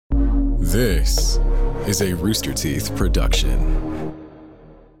This is a Rooster Teeth production.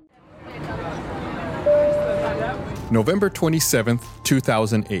 November 27th,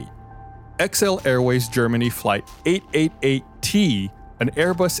 2008. XL Airways Germany Flight 888T, an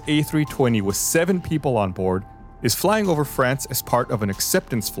Airbus A320 with 7 people on board, is flying over France as part of an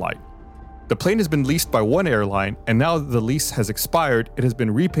acceptance flight. The plane has been leased by one airline, and now that the lease has expired, it has been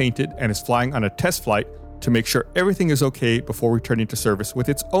repainted and is flying on a test flight to make sure everything is okay before returning to service with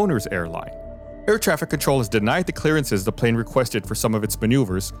its owner's airline. Air traffic control has denied the clearances the plane requested for some of its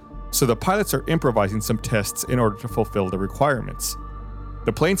maneuvers, so the pilots are improvising some tests in order to fulfill the requirements.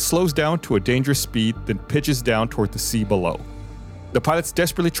 The plane slows down to a dangerous speed, then pitches down toward the sea below. The pilots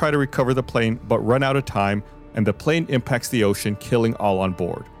desperately try to recover the plane, but run out of time, and the plane impacts the ocean, killing all on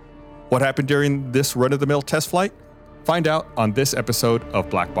board. What happened during this run-of-the-mill test flight? Find out on this episode of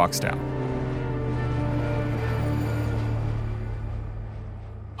Black Box Down.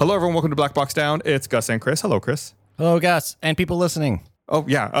 Hello, everyone. Welcome to Black Box Down. It's Gus and Chris. Hello, Chris. Hello, Gus, and people listening. Oh,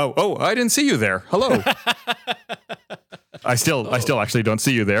 yeah. Oh, I didn't see you there. Hello. I still actually don't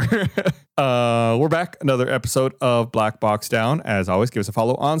see you there. We're back. Another episode of Black Box Down. As always, give us a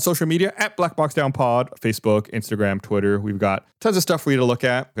follow on social media at Black Box Down Pod, Facebook, Instagram, Twitter. We've got tons of stuff for you to look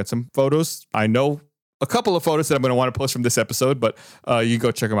at. We've got some photos. I know a couple of photos that I'm going to want to post from this episode, but you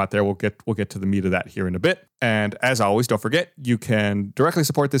go check them out there. We'll get to the meat of that here in a bit. And as always, don't forget, you can directly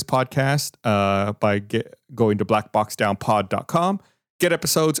support this podcast by going to blackboxdownpod.com. Get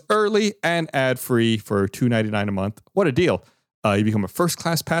episodes early and ad-free for $2.99 a month. What a deal. You become a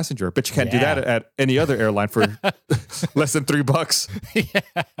first-class passenger. But you can't do that at any other airline for less than $3.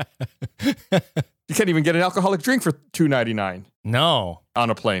 Yeah. You can't even get an alcoholic drink for $2.99. No. On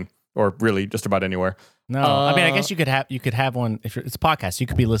a plane, or really just about anywhere. No. I mean, I guess you could have one. If it's a podcast, you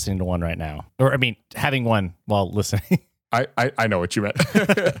could be listening to one right now. Or, I mean, having one while listening. I know what you meant.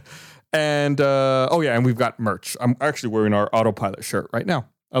 And, and we've got merch. I'm actually wearing our Autopilot shirt right now.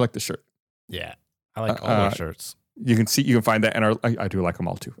 I like the shirt. Yeah, I like all our shirts. You can find that in our, I do like them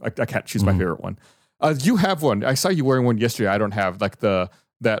all too. I can't choose my favorite one. You have one. I saw you wearing one yesterday. I don't have like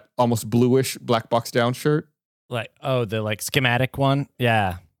that almost bluish Black Box Down shirt. The schematic one.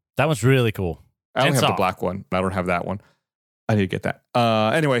 Yeah, that one's really cool. I only have the black one. I don't have that one. I need to get that.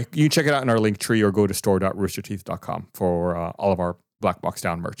 Anyway, you can check it out in our link tree or go to store.roosterteeth.com for all of our Black Box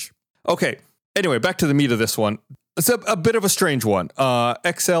Down merch. Okay. Anyway, back to the meat of this one. It's a bit of a strange one.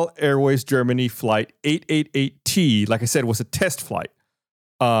 XL Airways Germany Flight 888T, like I said, was a test flight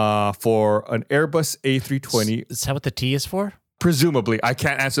for an Airbus A320. Is that what the T is for? Presumably. I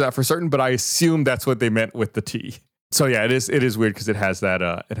can't answer that for certain, but I assume that's what they meant with the T. So yeah, it is weird because it has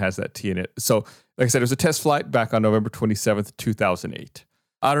that T in it. So like I said, it was a test flight back on November 27th, 2008.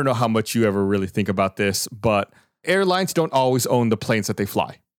 I don't know how much you ever really think about this, but airlines don't always own the planes that they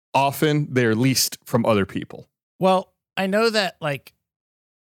fly. Often they're leased from other people. Well, I know that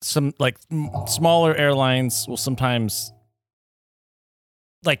some smaller airlines will sometimes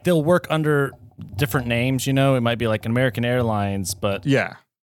they'll work under different names, it might be like American Airlines, but yeah,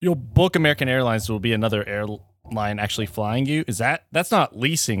 you'll book American Airlines, will be another airline actually flying you. That's not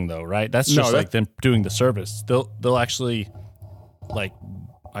leasing though, right? That's just them doing the service. They'll actually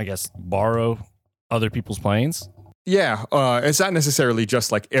I guess borrow other people's planes. Yeah, it's not necessarily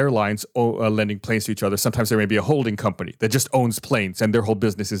just like airlines lending planes to each other. Sometimes there may be a holding company that just owns planes, and their whole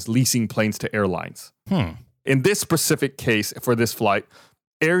business is leasing planes to airlines. In this specific case, for this flight,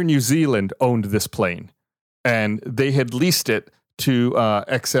 Air New Zealand owned this plane, and they had leased it to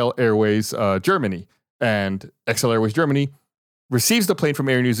XL Airways Germany. And XL Airways Germany receives the plane from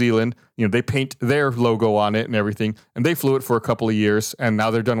Air New Zealand. They paint their logo on it and everything, and they flew it for a couple of years, and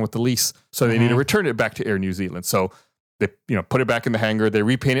now they're done with the lease, so they need to return it back to Air New Zealand. So they, put it back in the hangar. They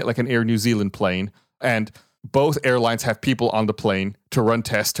repaint it like an Air New Zealand plane, and both airlines have people on the plane to run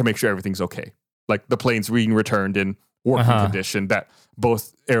tests to make sure everything's okay. Like the plane's being returned in working condition that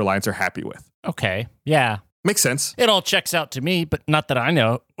both airlines are happy with. Okay, yeah. Makes sense. It all checks out to me, but not that I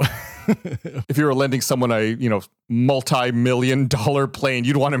know. If you were lending someone a, multi-million-dollar plane,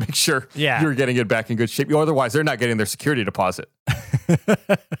 you'd want to make sure you're getting it back in good shape. Otherwise, they're not getting their security deposit.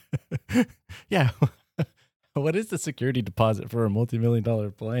 Yeah. What is the security deposit for a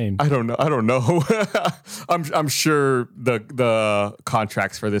multi-million-dollar plane? I don't know. I'm sure the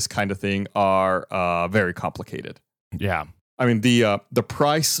contracts for this kind of thing are very complicated. Yeah. I mean, the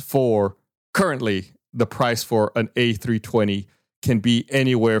price for an A320 can be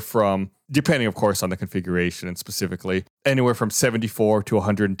anywhere from, depending, of course, on the configuration and specifically, anywhere from $74 to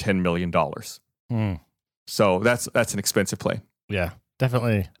 $110 million. So that's an expensive plane. Yeah,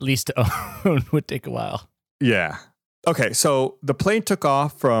 definitely. Lease to own would take a while. Yeah. Okay, so the plane took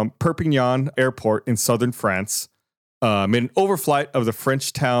off from Perpignan Airport in southern France, made an overflight of the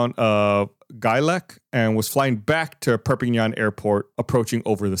French town of Gaillec, and was flying back to Perpignan Airport, approaching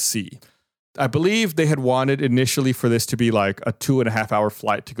over the sea. I believe they had wanted initially for this to be like a 2.5 hour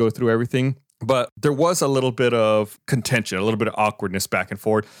flight to go through everything, but there was a little bit of contention, a little bit of awkwardness back and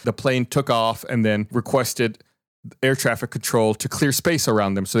forth. The plane took off and then requested air traffic control to clear space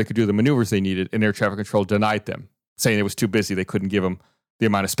around them so they could do the maneuvers they needed, and air traffic control denied them, saying it was too busy. They couldn't give them the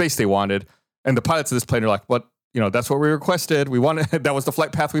amount of space they wanted. And the pilots of this plane are like, "What? That's what we requested. We wanted, that was the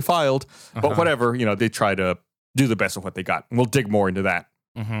flight path we filed, but whatever, they try to do the best of what they got." And we'll dig more into that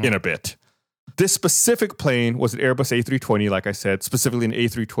in a bit. This specific plane was an Airbus A320, like I said, specifically an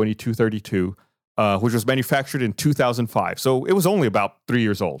A320-232, which was manufactured in 2005. So it was only about 3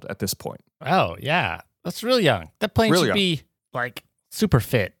 years old at this point. Oh, yeah. That's really young. That plane should be like super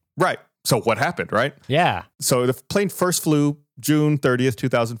fit. Right. So what happened, right? Yeah. So the plane first flew June 30th,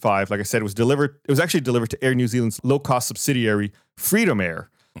 2005. Like I said, it was actually delivered to Air New Zealand's low-cost subsidiary, Freedom Air.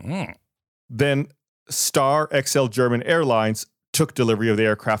 Then Star XL German Airlines took delivery of the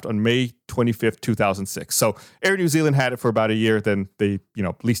aircraft on May 25th, 2006. So Air New Zealand had it for about a year. Then they,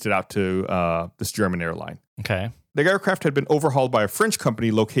 leased it out to this German airline. Okay. The aircraft had been overhauled by a French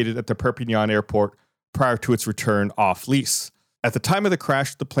company located at the Perpignan airport prior to its return off lease. At the time of the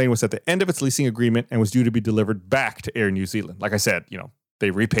crash, the plane was at the end of its leasing agreement and was due to be delivered back to Air New Zealand. Like I said,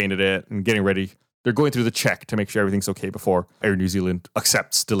 they repainted it and getting ready. They're going through the check to make sure everything's okay before Air New Zealand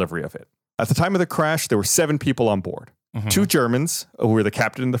accepts delivery of it. At the time of the crash, there were 7 people on board. 2 Germans, who were the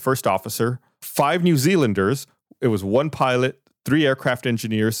captain and the first officer, 5 New Zealanders. It was 1 pilot, 3 aircraft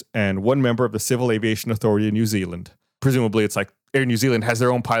engineers, and 1 member of the Civil Aviation Authority of New Zealand. Presumably, it's like Air New Zealand has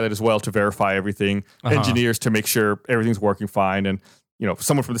their own pilot as well to verify everything, engineers to make sure everything's working fine, and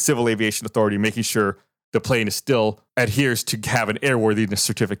someone from the Civil Aviation Authority making sure the plane is still adheres to have an airworthiness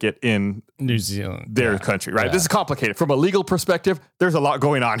certificate in New Zealand, their country, right? Yeah. This is complicated. From a legal perspective, there's a lot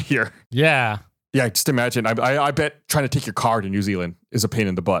going on here. Yeah. Yeah, just imagine. I bet trying to take your car to New Zealand is a pain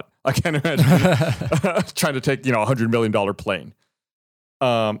in the butt. I can't imagine trying to take, $100 million plane.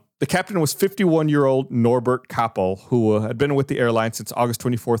 The captain was 51-year-old Norbert Kappel, who had been with the airline since August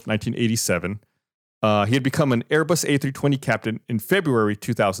 24th, 1987. He had become an Airbus A320 captain in February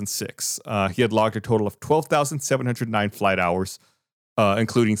 2006. He had logged a total of 12,709 flight hours,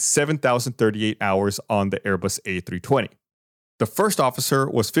 including 7,038 hours on the Airbus A320. The first officer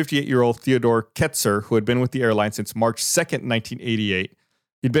was 58-year-old Theodore Ketzer, who had been with the airline since March 2nd, 1988.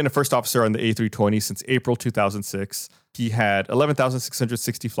 He'd been a first officer on the A320 since April 2006. He had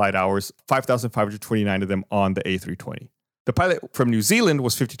 11,660 flight hours, 5,529 of them on the A320. The pilot from New Zealand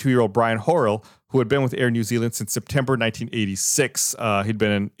was 52-year-old Brian Horrell, who had been with Air New Zealand since September 1986. He'd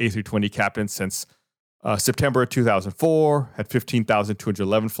been an A320 captain since September of 2004, had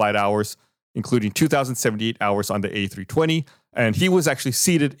 15,211 flight hours, including 2,078 hours on the A320. And he was actually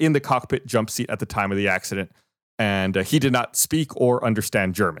seated in the cockpit jump seat at the time of the accident. And he did not speak or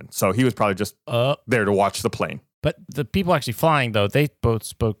understand German. So he was probably just there to watch the plane. But the people actually flying, though, they both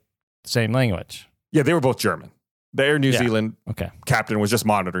spoke the same language. Yeah, they were both German. The Air New Zealand captain was just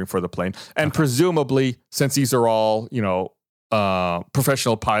monitoring for the plane. And presumably, since these are all,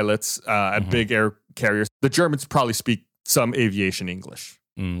 professional pilots at big air carriers, the Germans probably speak some aviation English.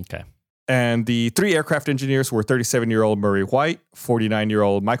 Okay. And the 3 aircraft engineers were 37-year-old Murray White,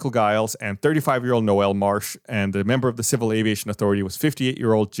 49-year-old Michael Giles, and 35-year-old Noel Marsh. And the member of the Civil Aviation Authority was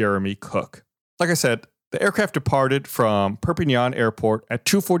 58-year-old Jeremy Cook. Like I said, the aircraft departed from Perpignan Airport at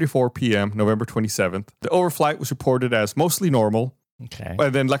 2:44 p.m., November 27th. The overflight was reported as mostly normal. Okay.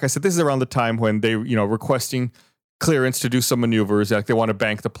 And then, like I said, this is around the time when they, requesting clearance to do some maneuvers. Like they want to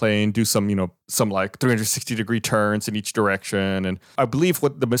bank the plane, do some like 360-degree turns in each direction. And I believe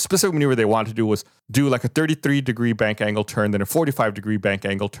what the specific maneuver they wanted to do was do like a 33-degree bank angle turn, then a 45-degree bank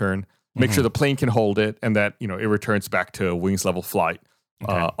angle turn, make sure the plane can hold it, and that, it returns back to wings level flight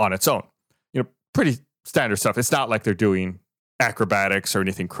on its own. Pretty standard stuff. It's not like they're doing acrobatics or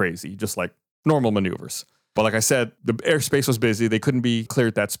anything crazy, just like normal maneuvers. But like I said, the airspace was busy. They couldn't be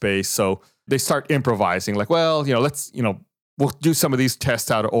cleared that space. So they start improvising like, well, let's, we'll do some of these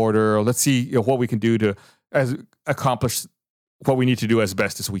tests out of order. Or let's see what we can do to accomplish what we need to do as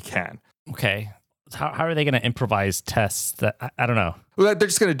best as we can. Okay. How are they going to improvise tests that I don't know? Well, they're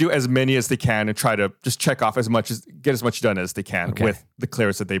just going to do as many as they can and try to just check off get as much done as they can with the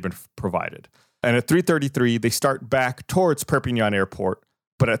clearance that they've been provided. And at 3:33, they start back towards Perpignan Airport.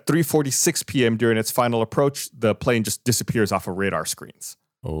 But at 3:46 p.m. during its final approach, the plane just disappears off of radar screens.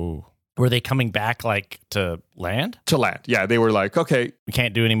 Oh. Were they coming back like to land? To land. Yeah, they were like, okay. We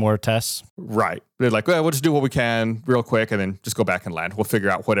can't do any more tests? Right. They're like, well, we'll just do what we can real quick and then just go back and land. We'll figure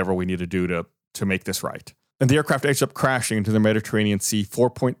out whatever we need to do to make this right. And the aircraft ended up crashing into the Mediterranean Sea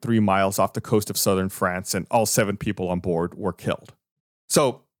 4.3 miles off the coast of southern France, and all 7 people on board were killed.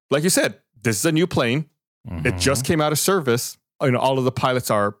 So, like you said, this is a new plane. Mm-hmm. It just came out of service. All of the pilots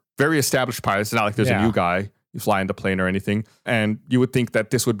are very established pilots. It's not like there's a new guy flying the plane or anything. And you would think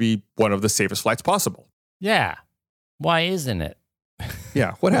that this would be one of the safest flights possible. Yeah. Why isn't it?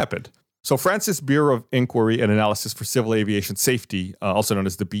 Yeah. What happened? So France's Bureau of Inquiry and Analysis for Civil Aviation Safety, also known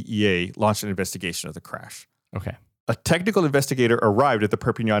as the BEA, launched an investigation of the crash. Okay. A technical investigator arrived at the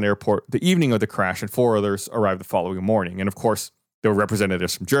Perpignan airport the evening of the crash, and 4 others arrived the following morning. And of course, there were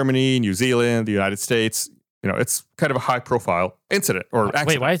representatives from Germany, New Zealand, the United States. It's kind of a high-profile incident or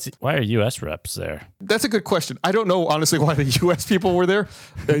accident. Wait, why are U.S. reps there? That's a good question. I don't know, honestly, why the U.S. people were there.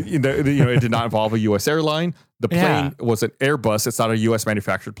 It did not involve a U.S. airline. The plane was an Airbus. It's not a U.S.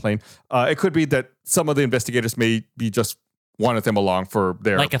 manufactured plane. It could be that some of the investigators maybe just wanted them along for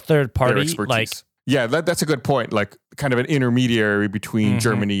their like a third party, expertise. Yeah, that's a good point. Like kind of an intermediary between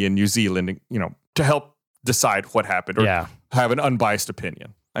Germany and New Zealand, to help decide what happened or have an unbiased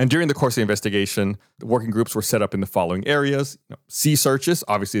opinion. And during the course of the investigation, the working groups were set up in the following areas. Sea searches,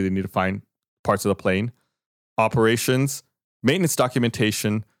 obviously they need to find parts of the plane. Operations, maintenance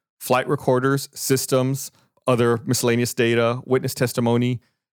documentation, flight recorders, systems, other miscellaneous data, witness testimony,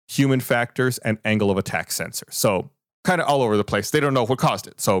 human factors, and angle of attack sensors. So kind of all over the place. They don't know what caused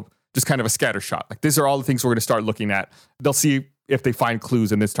it. So just kind of a scattershot. Like these are all the things we're going to start looking at. They'll see if they find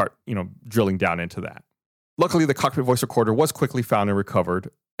clues and then start, drilling down into that. Luckily, the cockpit voice recorder was quickly found and recovered.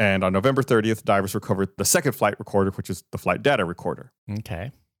 And on November 30th, divers recovered the second flight recorder, which is the flight data recorder.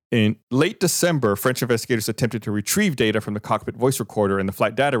 Okay. In late December, French investigators attempted to retrieve data from the cockpit voice recorder and the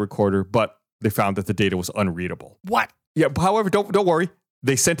flight data recorder, but they found that the data was unreadable. What? Yeah, however, don't worry.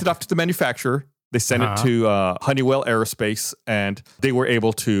 They sent it off to the manufacturer. They sent it to Honeywell Aerospace, and they were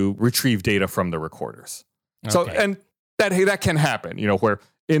able to retrieve data from the recorders. Okay. So, and that can happen, where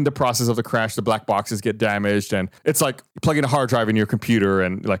in the process of the crash, the black boxes get damaged, and it's like plugging a hard drive in your computer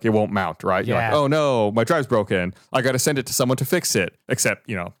and like it won't mount, right? You're like, oh no, my drive's broken. I got to send it to someone to fix it. Except,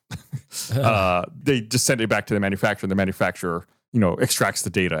 they just send it back to the manufacturer, and the manufacturer, extracts the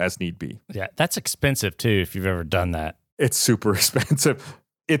data as need be. Yeah, that's expensive too if you've ever done that. It's super expensive.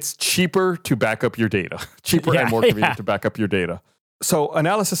 It's cheaper to back up your data. Cheaper and more convenient to back up your data. So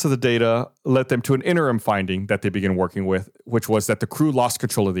analysis of the data led them to an interim finding that they began working with, which was that the crew lost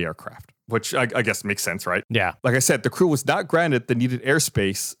control of the aircraft, which I guess makes sense, right? Yeah. Like I said, the crew was not granted the needed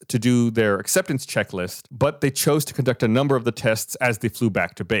airspace to do their acceptance checklist, but they chose to conduct a number of the tests as they flew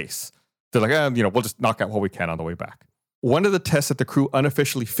back to base. They're like, we'll just knock out what we can on the way back. One of the tests that the crew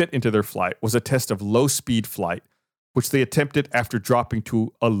unofficially fit into their flight was a test of low-speed flight, which they attempted after dropping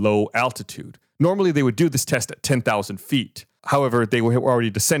to a low altitude. Normally, they would do this test at 10,000 feet. However, they were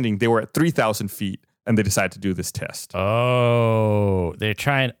already descending. They were at 3,000 feet, and they decided to do this test. Oh, they're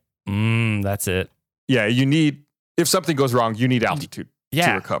trying. That's it. Yeah, if something goes wrong, you need altitude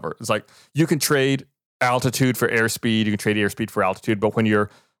to recover. It's like you can trade altitude for airspeed. You can trade airspeed for altitude. But when you're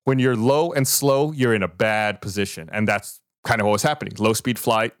low and slow, you're in a bad position. And that's kind of what was happening. Low speed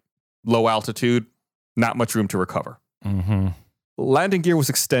flight, low altitude, not much room to recover. Mm-hmm. Landing gear was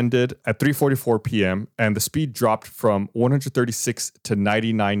extended at 3:44 p.m. and the speed dropped from 136 to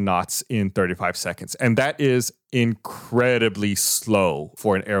 99 knots in 35 seconds. And that is incredibly slow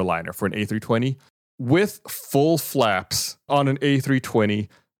for an airliner, for an A320. With full flaps on an A320,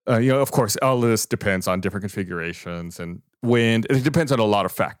 of course, all of this depends on different configurations and wind. It depends on a lot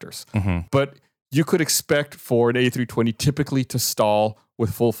of factors. Mm-hmm. But you could expect for an A320 typically to stall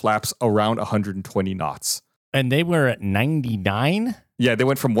with full flaps around 120 knots. And they were at 99? Yeah, they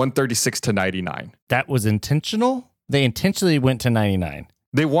went from 136 to 99. That was intentional? They intentionally went to 99.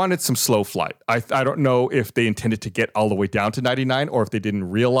 They wanted some slow flight. I don't know if they intended to get all the way down to 99 or if they didn't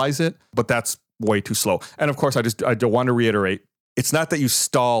realize it, but that's way too slow. And of course, I don't want to reiterate, it's not that you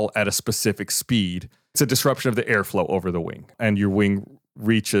stall at a specific speed. It's a disruption of the airflow over the wing, and your wing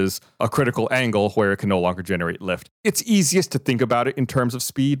reaches a critical angle where it can no longer generate lift. It's easiest to think about it in terms of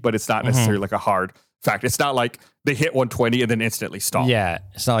speed, but it's not necessarily like a hard fact. It's not like they hit 120 and then instantly stop. Yeah,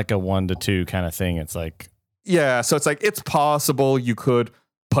 it's not like a 1 to 2 kind of thing. It's like... Yeah, so it's like it's possible you could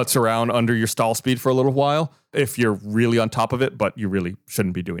putz around under your stall speed for a little while if you're really on top of it, but you really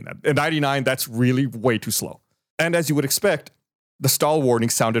shouldn't be doing that. At 99, that's really way too slow. And as you would expect, the stall warning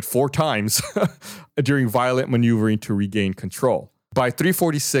sounded 4 times during violent maneuvering to regain control. By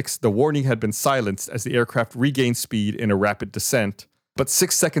 3:46, the warning had been silenced as the aircraft regained speed in a rapid descent, But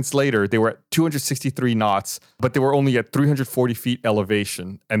 6 seconds later, they were at 263 knots, but they were only at 340 feet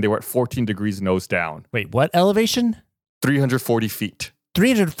elevation, and they were at 14 degrees nose down. Wait, what elevation? 340 feet.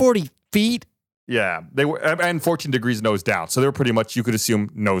 340 feet? Yeah, they were, and 14 degrees nose down. So they were pretty much, you could assume,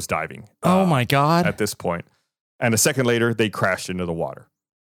 nose diving. Oh my God. At this point. And a second later, they crashed into the water.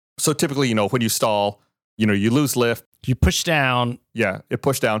 So typically, when you stall, you lose lift. You push down. Yeah, it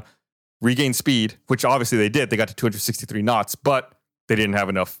pushed down, regain speed, which obviously they did. They got to 263 knots, but they didn't have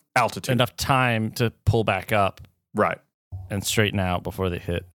enough altitude. Enough time to pull back up. Right. And straighten out before they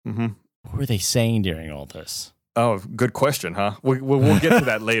hit. Mm-hmm. What were they saying during all this? Oh, good question, huh? We'll get to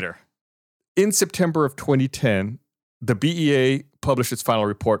that later. In September of 2010, the BEA published its final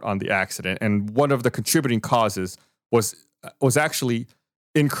report on the accident, and one of the contributing causes was actually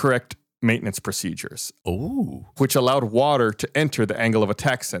incorrect maintenance procedures, which allowed water to enter the angle of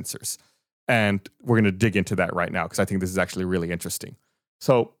attack sensors. And we're going to dig into that right now because I think this is actually really interesting.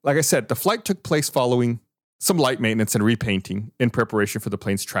 So, like I said, the flight took place following some light maintenance and repainting in preparation for the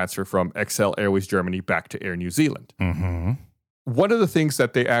plane's transfer from XL Airways Germany back to Air New Zealand. Mm-hmm. One of the things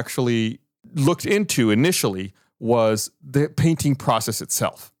that they actually looked into initially was the painting process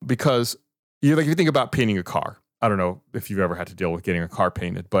itself. Because if you think about painting a car, I don't know if you've ever had to deal with getting a car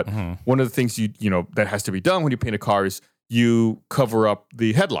painted, but one of the things that has to be done when you paint a car is you cover up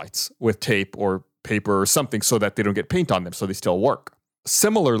the headlights with tape or paper or something so that they don't get paint on them, so they still work.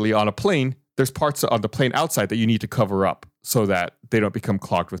 Similarly, on a plane, there's parts on the plane outside that you need to cover up so that they don't become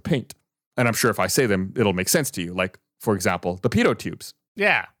clogged with paint. And I'm sure if I say them, it'll make sense to you. Like, for example, the pitot tubes.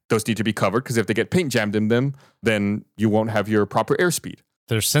 Yeah. Those need to be covered because if they get paint jammed in them, then you won't have your proper airspeed.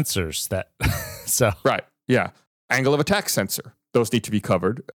 There's sensors that... so Right, yeah. Angle of attack sensor. Those need to be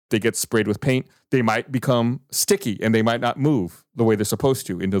covered. They get sprayed with paint. They might become sticky and they might not move the way they're supposed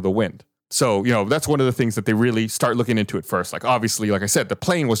to into the wind. So, that's one of the things that they really start looking into at first. Like, obviously, like I said, the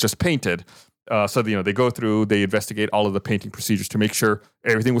plane was just painted. So, they go through, they investigate all of the painting procedures to make sure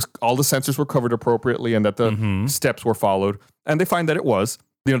all the sensors were covered appropriately and that the steps were followed. And they find that it was.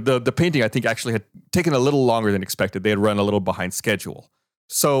 The painting, I think, actually had taken a little longer than expected. They had run a little behind schedule.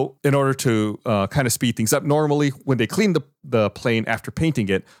 So in order to kind of speed things up, normally when they clean the plane after painting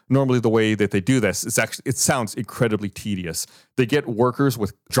it, normally the way that they do this is it sounds incredibly tedious. They get workers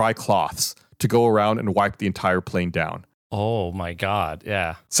with dry cloths to go around and wipe the entire plane down. Oh my God,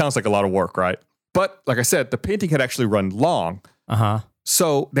 yeah. Sounds like a lot of work, right? But like I said, the painting had actually run long.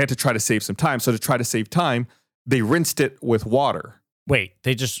 So they had to try to save some time. So to try to save time, they rinsed it with water. Wait,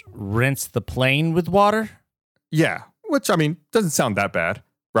 they just rinsed the plane with water? Yeah. Which, doesn't sound that bad,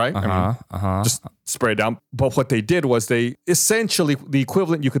 right? Just spray it down. But what they did was they essentially, the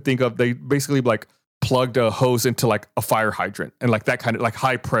equivalent you could think of, they basically plugged a hose into a fire hydrant and that kind of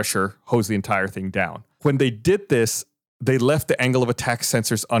high pressure hose the entire thing down. When they did this, they left the angle of attack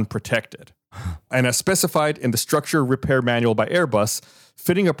sensors unprotected. And as specified in the structure repair manual by Airbus,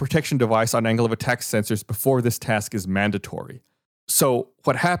 fitting a protection device on angle of attack sensors before this task is mandatory. So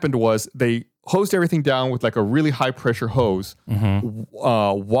what happened was they hosed everything down with a really high pressure hose.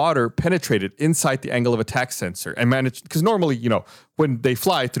 Water penetrated inside the angle of attack sensor and managed, because normally, when they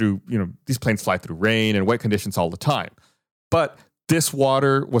fly through, these planes fly through rain and wet conditions all the time. But this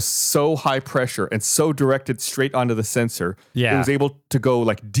water was so high pressure and so directed straight onto the sensor. It was able to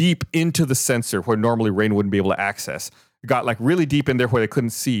go deep into the sensor where normally rain wouldn't be able to access. It got really deep in there where they couldn't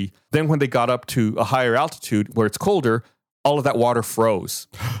see. Then when they got up to a higher altitude where it's colder, all of that water froze.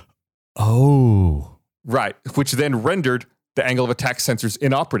 Oh. Right, which then rendered the angle of attack sensors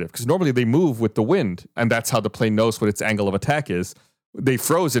inoperative because normally they move with the wind and that's how the plane knows what its angle of attack is. They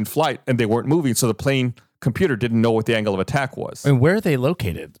froze in flight and they weren't moving, so the plane computer didn't know what the angle of attack was. And where are they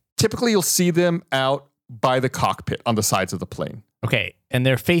located? Typically, you'll see them out by the cockpit on the sides of the plane. Okay, and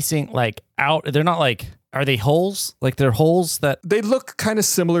they're facing out. They're not are they holes? They're holes that... They look kind of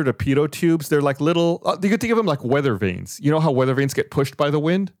similar to pitot tubes. They're little... you could think of them like weather vanes. You know how weather vanes get pushed by the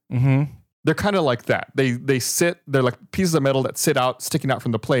wind? Mm-hmm. They're kind of like that. They sit... They're like pieces of metal that sit out, sticking out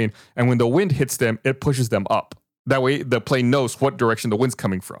from the plane. And when the wind hits them, it pushes them up. That way, the plane knows what direction the wind's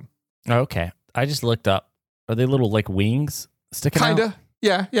coming from. Okay. I just looked up. Are they little wings sticking out? Kinda.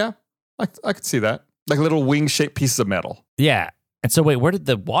 Yeah. I could see that. Little wing-shaped pieces of metal. Yeah. And so wait, where did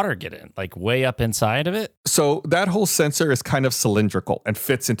the water get in? Way up inside of it? So that whole sensor is kind of cylindrical and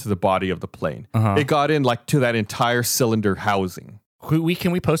fits into the body of the plane. It got in to that entire cylinder housing.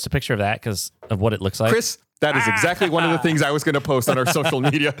 Can we post a picture of that because of what it looks like? Chris, that is exactly one of the things I was going to post on our social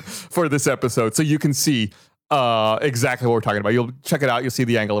media for this episode. So you can see exactly what we're talking about. You'll check it out. You'll see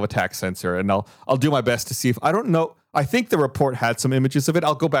the angle of attack sensor. And I'll do my best to see if, I don't know I think the report had some images of it.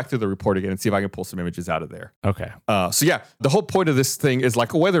 I'll go back to the report again and see if I can pull some images out of there. Okay. So yeah, the whole point of this thing is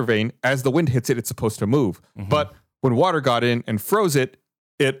like a weather vane. As the wind hits it, it's supposed to move. But when water got in and froze it,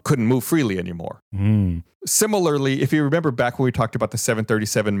 it couldn't move freely anymore. Similarly, if you remember back when we talked about the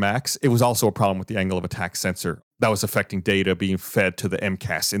 737 MAX, it was also a problem with the angle of attack sensor that was affecting data being fed to the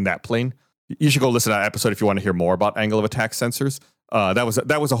MCAS in that plane. You should go listen to that episode if you want to hear more about angle of attack sensors.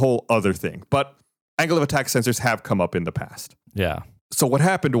 That was a whole other thing. But angle of attack sensors have come up in the past. Yeah. So what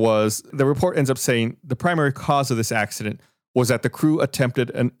happened was the report ends up saying the primary cause of this accident was that the crew attempted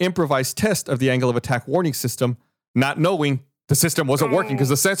an improvised test of the angle of attack warning system, not knowing the system wasn't working because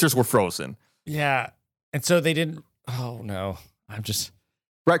the sensors were frozen. Yeah. And so they didn't. Oh, no.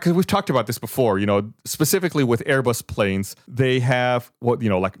 Right, because we've talked about this before, specifically with Airbus planes, they have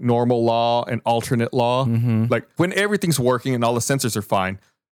like normal law and alternate law. Like when everything's working and all the sensors are fine,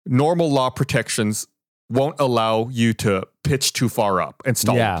 normal law protections won't allow you to pitch too far up and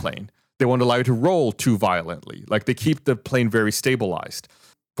stall the plane. They won't allow you to roll too violently. Like they keep the plane very stabilized.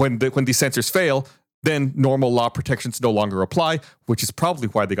 When these sensors fail, then normal law protections no longer apply, which is probably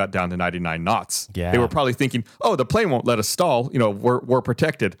why they got down to 99 knots. Yeah. They were probably thinking, oh, the plane won't let us stall. We're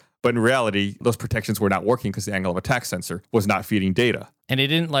protected. But in reality, those protections were not working because the angle of attack sensor was not feeding data. And it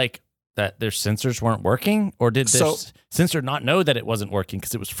didn't like that their sensors weren't working? Or did their sensor not know that it wasn't working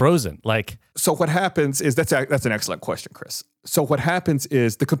because it was frozen? So what happens is, that's an excellent question, Chris. So what happens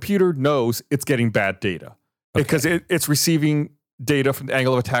is the computer knows it's getting bad data because it's receiving data from the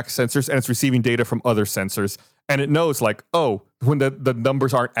angle of attack sensors and it's receiving data from other sensors. And it knows when the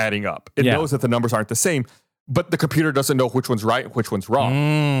numbers aren't adding up. It knows that the numbers aren't the same, but the computer doesn't know which one's right and which one's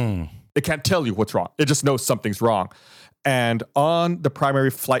wrong. It can't tell you what's wrong. It just knows something's wrong. And on the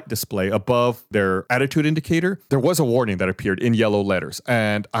primary flight display above their attitude indicator, there was a warning that appeared in yellow letters.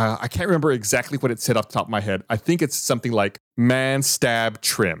 And I can't remember exactly what it said off the top of my head. I think it's something like man stab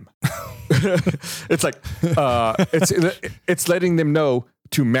trim. It's like it's letting them know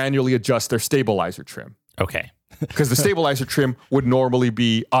to manually adjust their stabilizer trim. Okay. Because the stabilizer trim would normally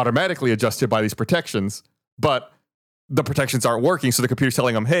be automatically adjusted by these protections, but the protections aren't working. So the computer's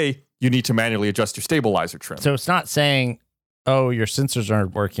telling them, hey, you need to manually adjust your stabilizer trim. So it's not saying, oh, your sensors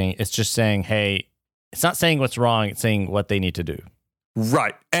aren't working. It's just saying, hey, it's not saying what's wrong. It's saying what they need to do.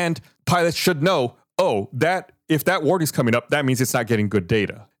 Right. And pilots should know, that if that warning's coming up, that means it's not getting good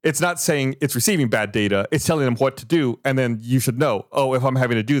data. It's not saying it's receiving bad data. It's telling them what to do. And then you should know, if I'm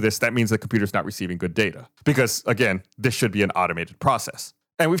having to do this, that means the computer's not receiving good data. Because again, this should be an automated process.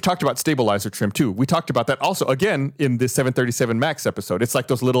 And we've talked about stabilizer trim too. We talked about that also, again, in the 737 MAX episode. It's like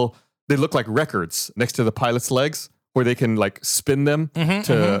those they look like records next to the pilot's legs where they can spin them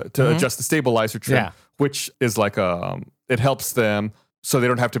to adjust the stabilizer trim, which is it helps them so they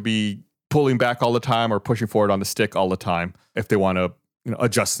don't have to be pulling back all the time or pushing forward on the stick all the time if they want to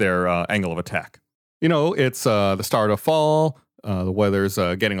adjust their angle of attack. It's the start of fall. The weather's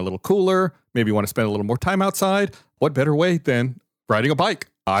getting a little cooler. Maybe you want to spend a little more time outside. What better way than riding a bike?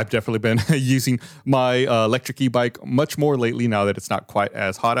 I've definitely been using my electric e-bike much more lately now that it's not quite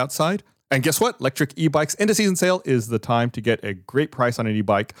as hot outside. And guess what? Electric e-bikes end of season sale is the time to get a great price on an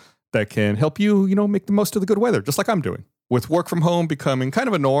e-bike that can help you, make the most of the good weather, just like I'm doing. With work from home becoming kind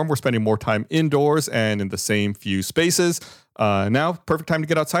of a norm, we're spending more time indoors and in the same few spaces. Now, perfect time to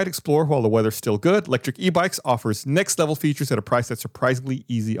get outside, explore while the weather's still good. Electric e-bikes offers next level features at a price that's surprisingly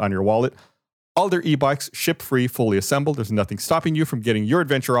easy on your wallet. All their e-bikes ship free, fully assembled. There's nothing stopping you from getting your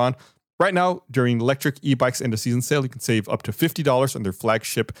adventure on. Right now, during electric e-bikes end of season sale, you can save up to $50 on their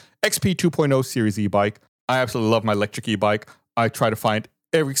flagship XP 2.0 series e-bike. I absolutely love my electric e-bike. I try to find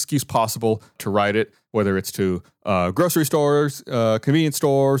every excuse possible to ride it, whether it's to grocery stores, convenience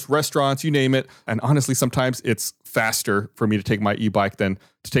stores, restaurants, you name it. And honestly, sometimes it's faster for me to take my e-bike than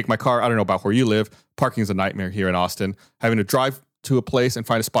to take my car. I don't know about where you live. Parking is a nightmare here in Austin. Having to drive to a place and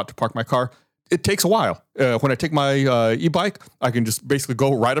find a spot to park my car, it takes a while. When I take my e-bike, I can just basically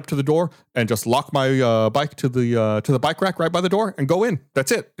go right up to the door and just lock my bike to the bike rack right by the door and go in.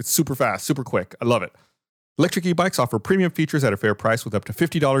 That's it. It's super fast, super quick. I love it. Electric e-bikes offer premium features at a fair price with up to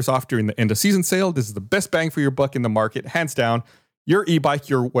 $50 off during the end of season sale. This is the best bang for your buck in the market, hands down. Your e-bike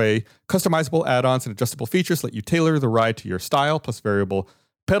your way. Customizable add-ons and adjustable features let you tailor the ride to your style, plus variable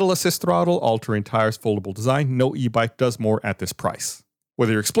pedal assist throttle, all-terrain tires, foldable design. No e-bike does more at this price.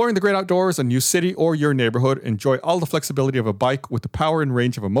 Whether you're exploring the great outdoors, a new city, or your neighborhood, enjoy all the flexibility of a bike with the power and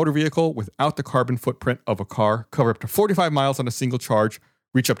range of a motor vehicle without the carbon footprint of a car. Cover up to 45 miles on a single charge.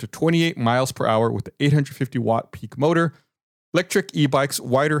 Reach up to 28 miles per hour with the 850-watt peak motor. Electric e-bikes'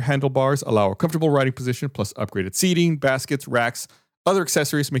 wider handlebars allow a comfortable riding position, plus upgraded seating, baskets, racks, other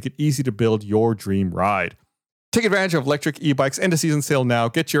accessories make it easy to build your dream ride. Take advantage of electric e-bikes end of season sale now.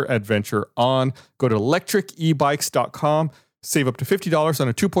 Get your adventure on. Go to electricebikes.com. Save up to $50 on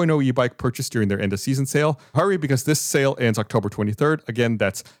a 2.0 e-bike purchase during their end of season sale. Hurry because this sale ends October 23rd. Again,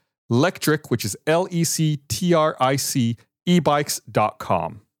 that's Lectric, which is LECTRIC,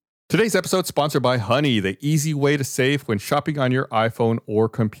 ebikes.com. Today's episode is sponsored by Honey, the easy way to save when shopping on your iPhone or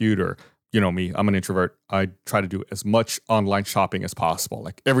computer. You know me, I'm an introvert. I try to do as much online shopping as possible.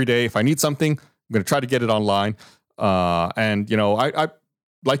 Like every day, if I need something, I'm going to try to get it online. And, you know, I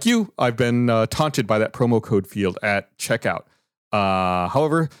like you, I've been taunted by that promo code field at checkout.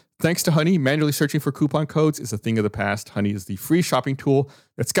 However, thanks to Honey, manually searching for coupon codes is a thing of the past. Honey is the free shopping tool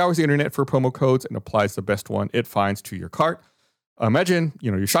that scours the internet for promo codes and applies the best one it finds to your cart. Imagine,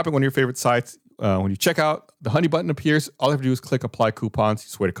 you know, you're shopping one of your favorite sites. When you check out, the Honey button appears. All you have to do is click apply coupons. You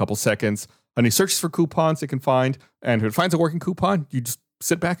just wait a couple seconds. Honey searches for coupons it can find. And if it finds a working coupon, you just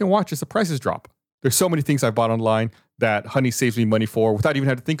sit back and watch as the prices drop. There's so many things I've bought online that Honey saves me money for without even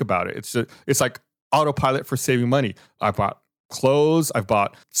having to think about it. It's like autopilot for saving money. I bought clothes, I've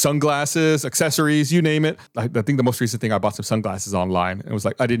bought sunglasses, accessories, you name it. I think the most recent thing, I bought some sunglasses online. And it was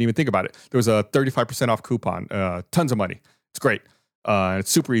like, I didn't even think about it. There was a 35% off coupon, tons of money. It's great. And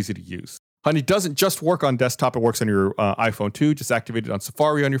it's super easy to use. Honey doesn't just work on desktop, it works on your iPhone too. Just activate it on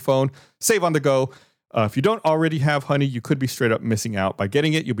Safari on your phone, save on the go. If you don't already have Honey, you could be straight up missing out. By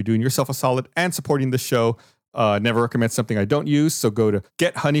getting it, you'll be doing yourself a solid and supporting the show. Never recommend something I don't use. So go to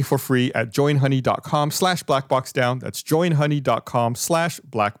get Honey for free at joinhoney.com/blackboxdown. That's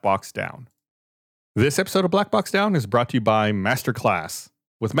joinhoney.com/blackboxdown. This episode of Black Box Down is brought to you by Masterclass.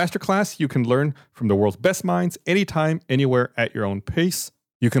 With Masterclass, you can learn from the world's best minds anytime, anywhere at your own pace.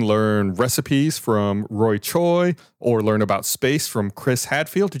 You can learn recipes from Roy Choi or learn about space from Chris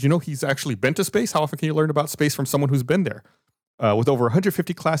Hadfield. Did you know he's actually been to space? How often can you learn about space from someone who's been there? With over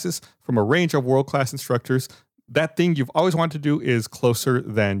 150 classes from a range of world-class instructors, that thing you've always wanted to do is closer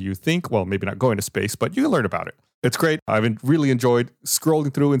than you think. Well, maybe not going to space, but you can learn about it. It's great. I've really enjoyed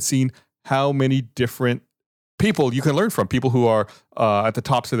scrolling through and seeing how many different people you can learn from, people who are at the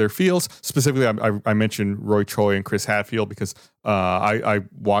tops of their fields. Specifically, I mentioned Roy Choi and Chris Hadfield because I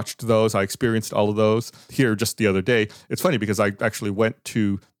watched those. I experienced all of those here just the other day. It's funny because I actually went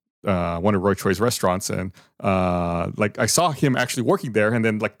to one of Roy Choi's restaurants and I saw him actually working there. And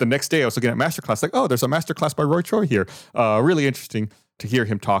then like the next day I was looking at Masterclass, like, oh, there's a Masterclass by Roy Choi here. Really interesting to hear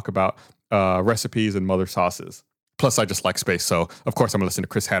him talk about recipes and mother sauces. Plus, I just like space. So, of course, I'm going to listen to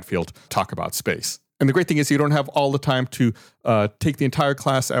Chris Hadfield talk about space. And the great thing is you don't have all the time to take the entire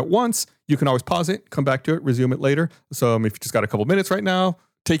class at once. You can always pause it, come back to it, resume it later. So if you just got a couple minutes right now,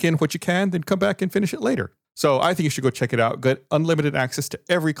 take in what you can, then come back and finish it later. So I think you should go check it out. Get unlimited access to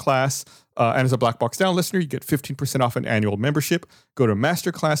every class. And as a Black Box Down listener, you get 15% off an annual membership. Go to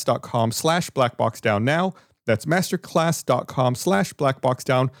masterclass.com/blackboxdown now. That's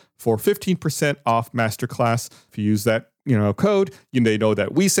masterclass.com/blackboxdown for 15% off Masterclass. If you use that code, they know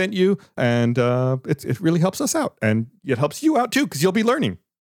that we sent you, and it really helps us out, and it helps you out too because you'll be learning.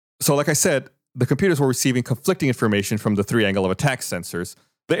 So like I said, the computers were receiving conflicting information from the three angle of attack sensors.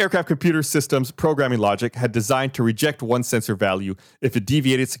 The aircraft computer system's programming logic had designed to reject one sensor value if it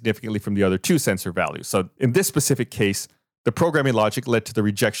deviated significantly from the other two sensor values. So in this specific case, the programming logic led to the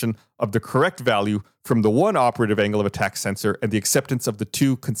rejection of the correct value from the one operative angle of attack sensor and the acceptance of the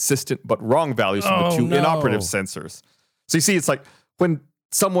two consistent but wrong values from the two inoperative sensors. So you see, it's like when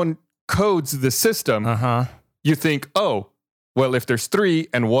someone codes the system, you think, oh, well, if there's three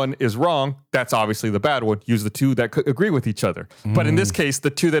and one is wrong, that's obviously the bad one. Use the two that agree with each other. But in this case, the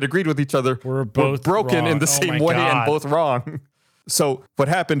two that agreed with each other were both broken in the same way and both wrong. So what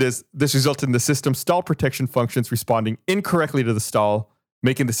happened is this resulted in the system's stall protection functions responding incorrectly to the stall,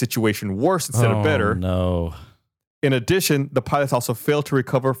 making the situation worse instead of better. No. In addition, the pilots also failed to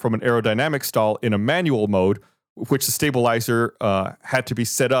recover from an aerodynamic stall in a manual mode, which the stabilizer had to be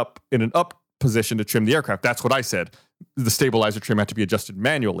set up in an up position to trim the aircraft. That's what I said. The stabilizer trim had to be adjusted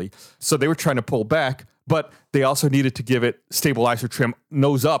manually. So they were trying to pull back, but they also needed to give it stabilizer trim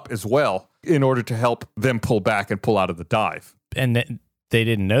nose up as well in order to help them pull back and pull out of the dive. And they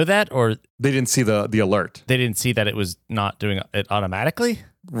didn't know that, or they didn't see the alert. They didn't see that it was not doing it automatically?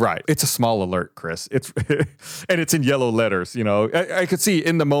 Right. It's a small alert, Chris. It's and it's in yellow letters. I could see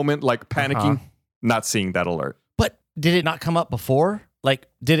in the moment, like panicking, not seeing that alert. But did it not come up before? Like,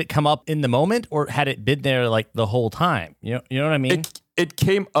 did it come up in the moment, or had it been there like the whole time? You know what I mean? It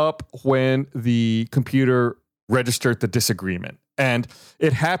came up when the computer registered the disagreement, and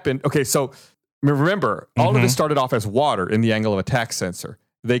it happened. Okay, so remember, all of this started off as water in the angle of attack sensor.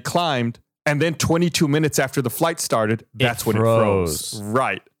 They climbed, and then 22 minutes after the flight started, that's when it froze.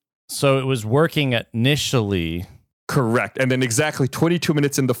 Right. So it was working initially. Correct. And then exactly 22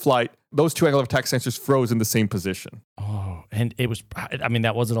 minutes into flight, those two angle of attack sensors froze in the same position. Oh, and it was, I mean,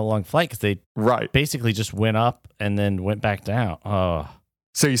 that wasn't a long flight because they basically just went up and then went back down. Oh.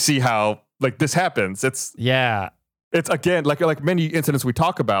 So you see how like this happens. It's again, like many incidents we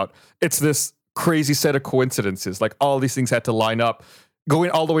talk about, it's this crazy set of coincidences. Like all these things had to line up,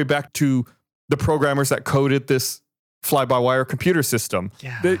 going all the way back to the programmers that coded this fly-by-wire computer system,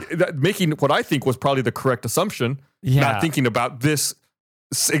 making what I think was probably the correct assumption, not thinking about this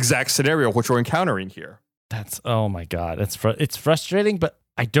exact scenario which we're encountering here. Oh my God. It's frustrating, but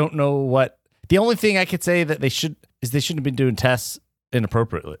I don't know what. The only thing I could say that they shouldn't have been doing tests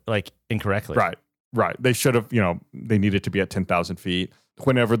inappropriately, like incorrectly. Right. They should have, they needed to be at 10,000 feet.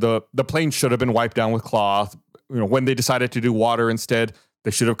 Whenever the plane should have been wiped down with cloth, when they decided to do water instead,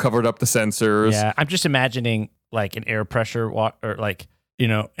 they should have covered up the sensors. Yeah, I'm just imagining like an air pressure or like,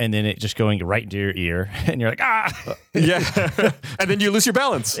 and then it just going right into your ear and you're like, ah. Yeah. And then you lose your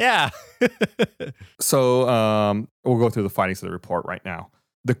balance. Yeah. So we'll go through the findings of the report right now.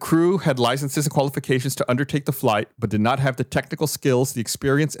 The crew had licenses and qualifications to undertake the flight, but did not have the technical skills, the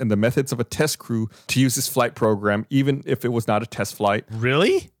experience, and the methods of a test crew to use this flight program, even if it was not a test flight.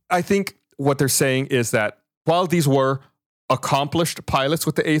 Really? I think what they're saying is that while these were accomplished pilots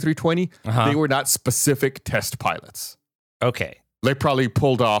with the A320, they were not specific test pilots. Okay. They probably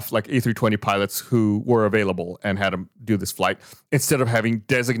pulled off like A320 pilots who were available and had them do this flight instead of having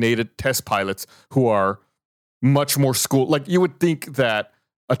designated test pilots who are much more schooled. Like you would think that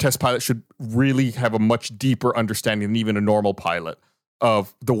a test pilot should really have a much deeper understanding than even a normal pilot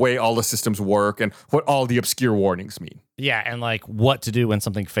of the way all the systems work and what all the obscure warnings mean. Yeah, and like what to do when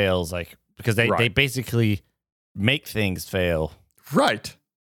something fails, like because they basically make things fail. Right.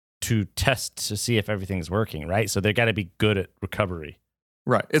 To test to see if everything's working, right? So they got to be good at recovery.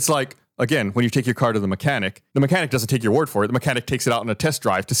 Right. It's like, again, when you take your car to the mechanic doesn't take your word for it. The mechanic takes it out on a test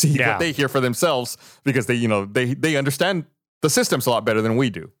drive to see what they hear for themselves because they understand the systems a lot better than we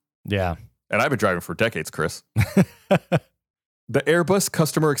do. Yeah. And I've been driving for decades, Chris. The Airbus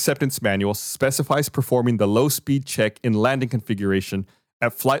Customer Acceptance Manual specifies performing the low speed check in landing configuration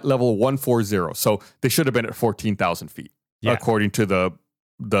at flight level 140. So they should have been at 14,000 feet, according to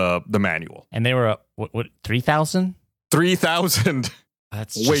the manual. And they were what 3,000? 3,000.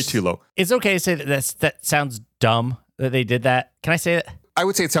 That's way too low. It's okay to say that sounds dumb that they did that. Can I say it? I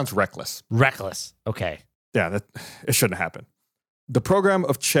would say it sounds reckless. Reckless. Okay. Yeah, it shouldn't happen. The program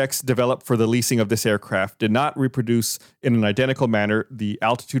of checks developed for the leasing of this aircraft did not reproduce in an identical manner the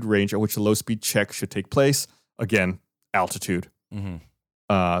altitude range at which the low-speed check should take place. Again, altitude. Mm-hmm.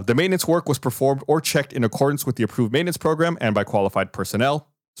 The maintenance work was performed or checked in accordance with the approved maintenance program and by qualified personnel.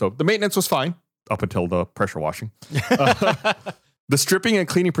 So the maintenance was fine up until the pressure washing. The stripping and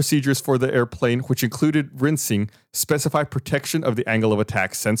cleaning procedures for the airplane, which included rinsing, specify protection of the angle of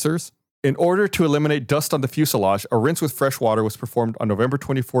attack sensors. In order to eliminate dust on the fuselage, a rinse with fresh water was performed on November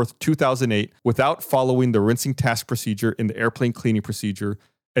 24th, 2008, without following the rinsing task procedure in the airplane cleaning procedure,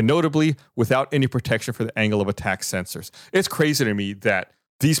 and notably without any protection for the angle of attack sensors. It's crazy to me that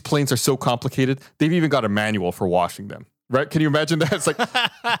these planes are so complicated, they've even got a manual for washing them, right? Can you imagine that? It's like,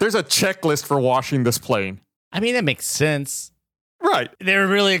 there's a checklist for washing this plane. I mean, that makes sense. Right. They're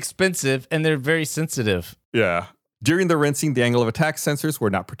really expensive and they're very sensitive. Yeah. During the rinsing, the angle of attack sensors were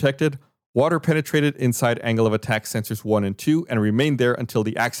not protected. Water penetrated inside angle of attack sensors 1 and 2 and remained there until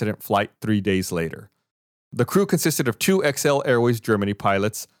the accident flight 3 days later. The crew consisted of 2 XL Airways Germany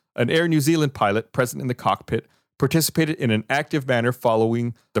pilots, an Air New Zealand pilot present in the cockpit, participated in an active manner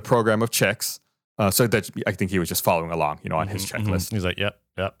following the program of checks. So that I think he was just following along, on his checklist. Mm-hmm. He's like, yep.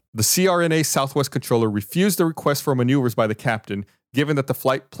 The CRNA Southwest controller refused the request for maneuvers by the captain, given that the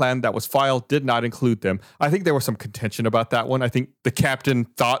flight plan that was filed did not include them. I think there was some contention about that one. I think the captain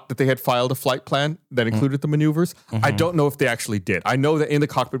thought that they had filed a flight plan that included the maneuvers. Mm-hmm. I don't know if they actually did. I know that in the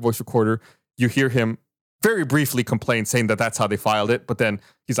cockpit voice recorder, you hear him very briefly complain, saying that that's how they filed it. But then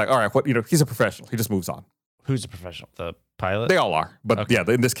he's like, all right, he's a professional. He just moves on. Who's a professional? The pilot? They all are. But yeah,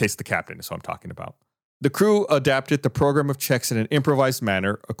 in this case, the captain is who I'm talking about. The crew adapted the program of checks in an improvised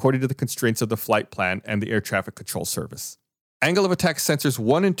manner according to the constraints of the flight plan and the air traffic control service. Angle of attack sensors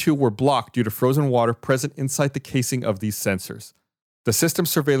 1 and 2 were blocked due to frozen water present inside the casing of these sensors. The system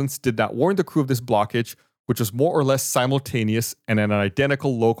surveillance did not warn the crew of this blockage, which was more or less simultaneous and at an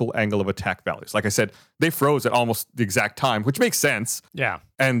identical local angle of attack values. Like I said, they froze at almost the exact time, which makes sense. Yeah.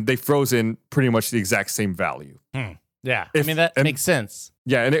 And they froze in pretty much the exact same value. Yeah. That makes sense.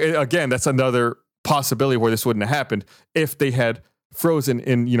 Yeah. And again, that's another possibility where this wouldn't have happened if they had frozen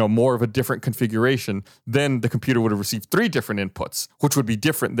in, more of a different configuration, then the computer would have received 3 different inputs, which would be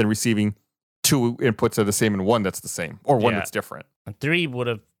different than receiving 2 inputs that are the same and 1 that's the same, or 1 that's different. And 3 would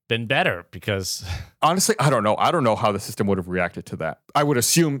have been better because honestly, I don't know. I don't know how the system would have reacted to that. I would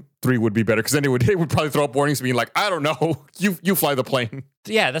assume 3 would be better because then it would probably throw up warnings being like, I don't know, you fly the plane.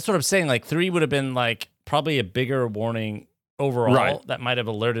 Yeah, that's what I'm saying. Like 3 would have been like probably a bigger warning overall that might have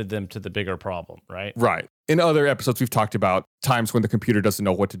alerted them to the bigger problem, right? Right. In other episodes, we've talked about times when the computer doesn't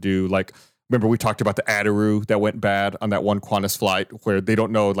know what to do. Like, remember we talked about the Adaroo that went bad on that one Qantas flight where they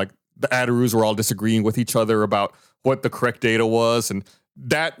don't know, like the Adaroos were all disagreeing with each other about what the correct data was, and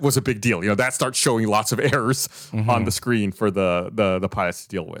that was a big deal. That starts showing lots of errors on the screen for the pilots to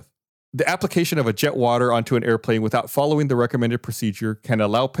deal with. The application of a jet water onto an airplane without following the recommended procedure can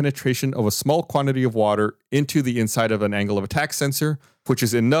allow penetration of a small quantity of water into the inside of an angle of attack sensor, which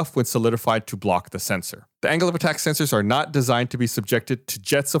is enough when solidified to block the sensor. The angle of attack sensors are not designed to be subjected to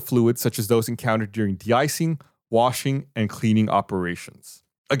jets of fluid such as those encountered during de-icing, washing, and cleaning operations.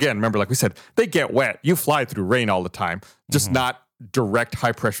 Again, remember, like we said, they get wet. You fly through rain all the time, just not direct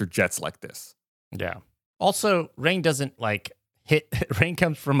high-pressure jets like this. Yeah. Also, rain doesn't hit. Rain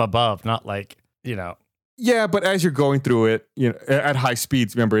comes from above, not Yeah, but as you're going through it, at high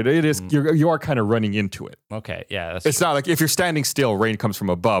speeds, remember, it is you are kind of running into it. Okay, yeah. It's true. Not like if you're standing still, rain comes from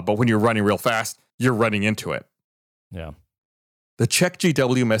above, but when you're running real fast, you're running into it. Yeah. The check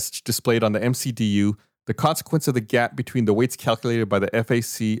GW message displayed on the MCDU, the consequence of the gap between the weights calculated by the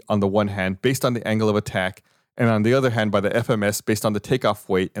FAC on the one hand based on the angle of attack, and on the other hand by the FMS based on the takeoff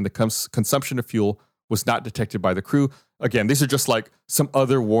weight and the consumption of fuel was not detected by the crew. Again, these are just like some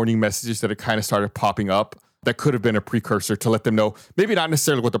other warning messages that have kind of started popping up that could have been a precursor to let them know, maybe not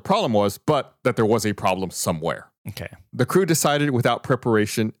necessarily what the problem was, but that there was a problem somewhere. Okay. The crew decided without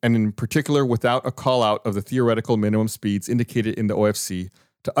preparation, and in particular without a call out of the theoretical minimum speeds indicated in the OFC,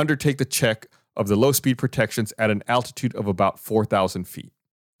 to undertake the check of the low speed protections at an altitude of about 4,000 feet.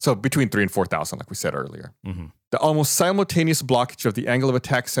 So between 3,000 and 4,000, like we said earlier. The almost simultaneous blockage of the angle of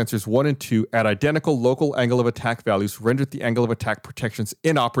attack sensors 1 and 2 at identical local angle of attack values rendered the angle of attack protections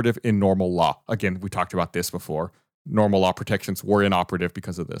inoperative in normal law. Again, we talked about this before. Normal law protections were inoperative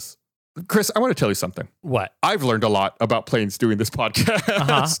because of this. Chris, I want to tell you something. What? I've learned a lot about planes doing this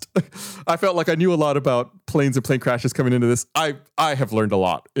podcast. I felt like I knew a lot about planes and plane crashes coming into this. I have learned a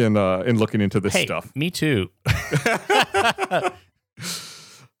lot in looking into this stuff. Me too.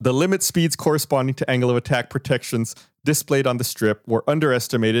 The limit speeds corresponding to angle of attack protections displayed on the strip were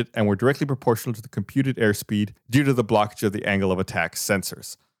underestimated and were directly proportional to the computed airspeed due to the blockage of the angle of attack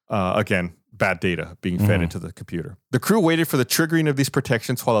sensors. Again, bad data being fed into the computer. The crew waited for the triggering of these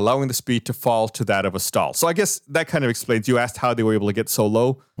protections while allowing the speed to fall to that of a stall. So I guess that kind of explains, you asked how they were able to get so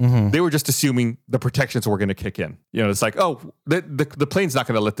low. They were just assuming the protections were going to kick in. It's like, oh, the plane's not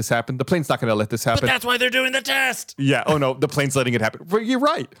going to let this happen. The plane's not going to let this happen. But that's why they're doing the test. Yeah. Oh, no, the plane's letting it happen. Well, you're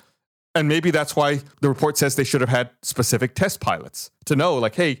right. And maybe that's why the report says they should have had specific test pilots to know,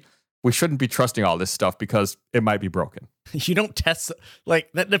 like, hey, we shouldn't be trusting all this stuff because it might be broken. You don't test,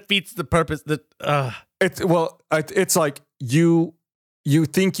 that defeats the purpose. It's like you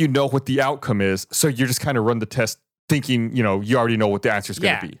think you know what the outcome is, so you just kind of run the test thinking, you already know what the answer is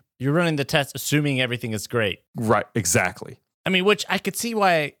going to be. You're running the test assuming everything is great. Right, exactly. I mean, which I could see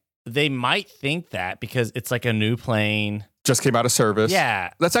why they might think that, because it's like a new plane. Just came out of service. Yeah.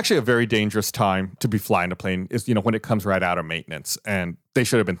 That's actually a very dangerous time to be flying a plane is, when it comes right out of maintenance. And they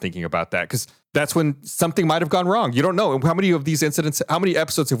should have been thinking about that because that's when something might have gone wrong. You don't know. How many of these incidents, how many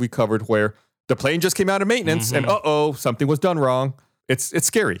episodes have we covered where the plane just came out of maintenance and something was done wrong? It's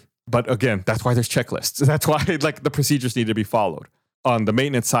scary. But again, that's why there's checklists. That's why the procedures need to be followed on the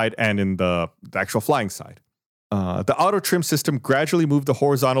maintenance side and in the actual flying side. The auto trim system gradually moved the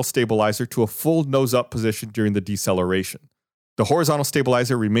horizontal stabilizer to a full nose-up position during the deceleration. The horizontal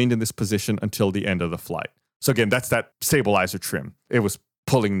stabilizer remained in this position until the end of the flight. So again, that's that stabilizer trim. It was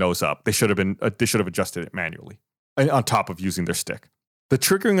pulling nose up. They should have adjusted it manually on top of using their stick. The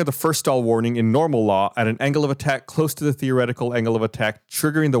triggering of the first stall warning in normal law at an angle of attack close to the theoretical angle of attack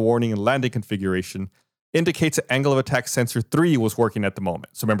triggering the warning in landing configuration indicates that angle of attack sensor 3 was working at the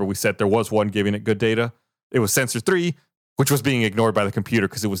moment. So remember we said there was one giving it good data. It was sensor 3, which was being ignored by the computer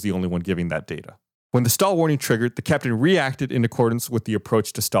because it was the only one giving that data. When the stall warning triggered, the captain reacted in accordance with the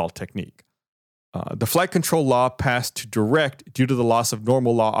approach to stall technique. The flight control law passed to direct due to the loss of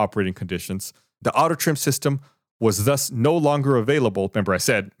normal law operating conditions. The auto trim system was thus no longer available. Remember I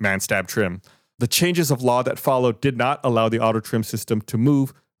said man stab trim. The changes of law that followed did not allow the auto trim system to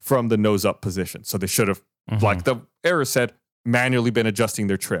move from the nose up position. So they should have, like the error said, manually been adjusting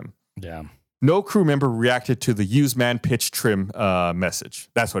their trim. Yeah. No crew member reacted to the use man pitch trim message.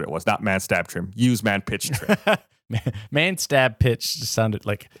 That's what it was, not man stab trim. Use man pitch trim. Man stab pitch just sounded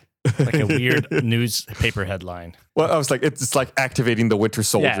like a weird newspaper headline. Well, I was like, it's like activating the Winter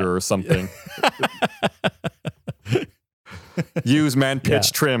Soldier or something. Use man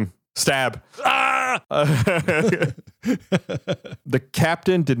pitch trim. Stab. Ah! The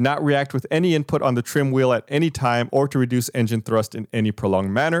captain did not react with any input on the trim wheel at any time or to reduce engine thrust in any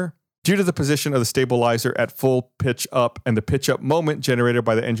prolonged manner. Due to the position of the stabilizer at full pitch up and the pitch up moment generated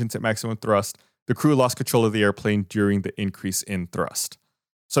by the engines at maximum thrust, the crew lost control of the airplane during the increase in thrust.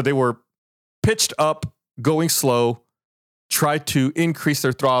 So they were pitched up, going slow, tried to increase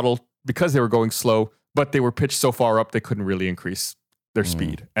their throttle because they were going slow, but they were pitched so far up they couldn't really increase their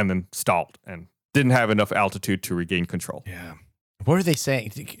speed, and then stalled and didn't have enough altitude to regain control. Yeah. What are they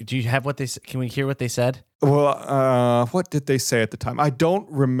saying? Do you have what they? Can we hear what they said? Well, what did they say at the time? I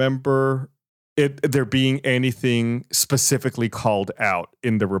don't remember there being anything specifically called out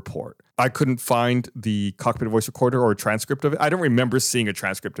in the report. I couldn't find the cockpit voice recorder or a transcript of it. I don't remember seeing a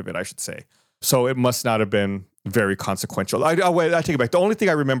transcript of it, I should say. So it must not have been very consequential. I take it back. The only thing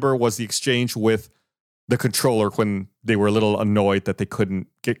I remember was the exchange with the controller when they were a little annoyed that they couldn't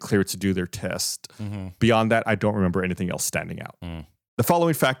get cleared to do their test. Mm-hmm. Beyond that, I don't remember anything else standing out. The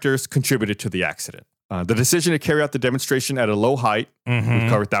following factors contributed to the accident. The decision to carry out the demonstration at a low height. We've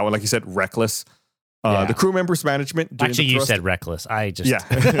covered that one. Like you said, reckless. The crew members' management. Actually, you said reckless.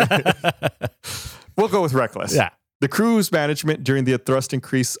 Yeah. We'll go with reckless. Yeah. The crew's management during the thrust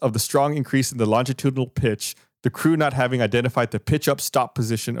increase of the strong increase in the longitudinal pitch, the crew not having identified the pitch up stop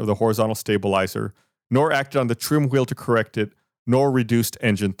position of the horizontal stabilizer, nor acted on the trim wheel to correct it, nor reduced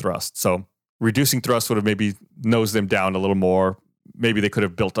engine thrust. So reducing thrust would have maybe nosed them down a little more. Maybe they could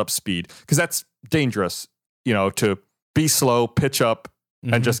have built up speed, because that's dangerous, to be slow, pitch up,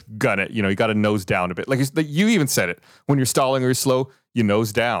 and just gun it. You got to nose down a bit. Like you even said it. When you're stalling or you're slow, you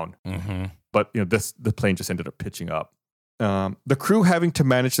nose down. But the plane just ended up pitching up. The crew having to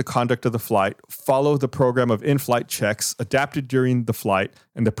manage the conduct of the flight, follow the program of in-flight checks adapted during the flight,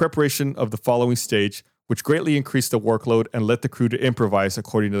 and the preparation of the following stage, which greatly increased the workload and led the crew to improvise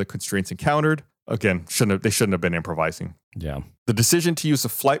according to the constraints encountered. Again, they shouldn't have been improvising. Yeah. The decision to use a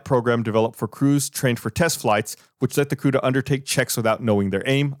flight program developed for crews trained for test flights, which led the crew to undertake checks without knowing their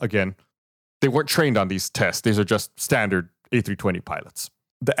aim. Again, they weren't trained on these tests. These are just standard A320 pilots.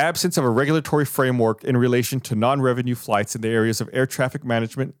 The absence of a regulatory framework in relation to non-revenue flights in the areas of air traffic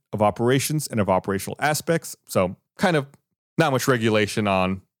management, of operations, and of operational aspects. So kind of not much regulation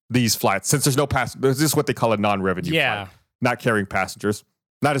on these flights, since there's no passengers. This is what they call a non-revenue flight, not carrying passengers.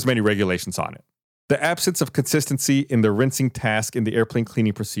 Not as many regulations on it. The absence of consistency in the rinsing task in the airplane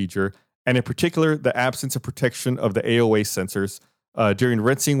cleaning procedure, and in particular, the absence of protection of the AOA sensors during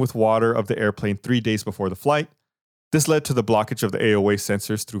rinsing with water of the airplane 3 days before the flight. This led to the blockage of the AOA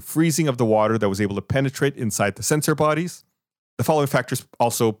sensors through freezing of the water that was able to penetrate inside the sensor bodies. The following factors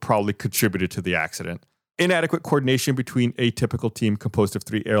also probably contributed to the accident. Inadequate coordination between a typical team composed of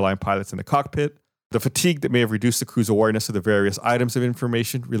 3 airline pilots in the cockpit. The fatigue that may have reduced the crew's awareness of the various items of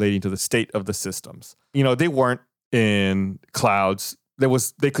information relating to the state of the systems. They weren't in clouds.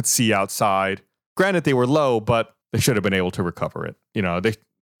 They could see outside. Granted, they were low, but they should have been able to recover it.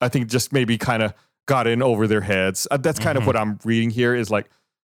 I think just maybe kind of got in over their heads. That's kind of what I'm reading here is like,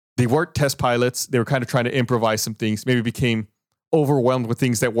 they weren't test pilots. They were kind of trying to improvise some things, maybe became overwhelmed with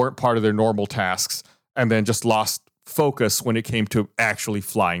things that weren't part of their normal tasks, and then just lost focus when it came to actually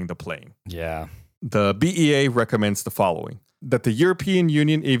flying the plane. Yeah. The BEA recommends the following: that the European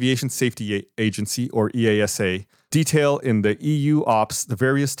Union Aviation Safety Agency, or EASA, detail in the EU OPS the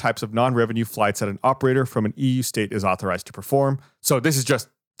various types of non-revenue flights that an operator from an EU state is authorized to perform. So this is just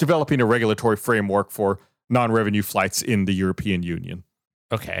developing a regulatory framework for non-revenue flights in the European Union.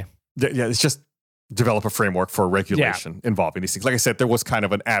 Okay. Yeah, it's just develop a framework for regulation involving these things. Like I said, there was kind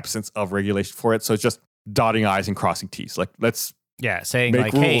of an absence of regulation for it. So it's just dotting I's and crossing T's. Like, let's saying make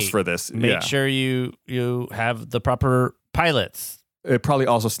like, rules hey, for this. Make sure you have the proper pilots. It probably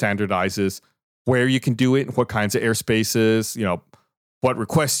also standardizes where you can do it and what kinds of airspaces, what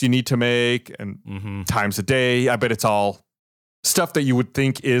requests you need to make and times a day. I bet it's all stuff that you would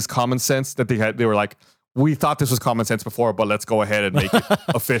think is common sense that they were like, we thought this was common sense before, but let's go ahead and make it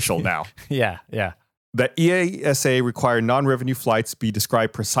official now. Yeah. The EASA required non-revenue flights be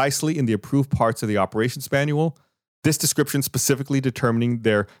described precisely in the approved parts of the operations manual. This description specifically determining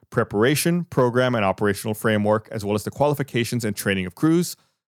their preparation, program, and operational framework, as well as the qualifications and training of crews.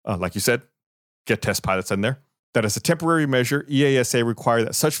 Like you said, get test pilots in there. That as a temporary measure, EASA required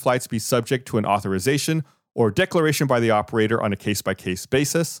that such flights be subject to an authorization or declaration by the operator on a case-by-case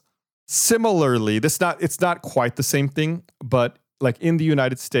basis. Similarly, it's not quite the same thing, but like in the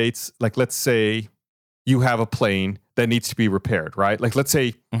United States, like let's say you have a plane that needs to be repaired, right? Like let's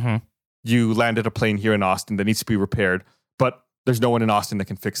say you landed a plane here in Austin that needs to be repaired, but there's no one in Austin that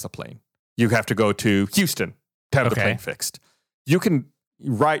can fix the plane. You have to go to Houston to have the plane fixed. You can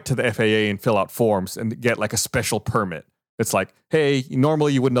write to the FAA and fill out forms and get like a special permit. It's like, hey,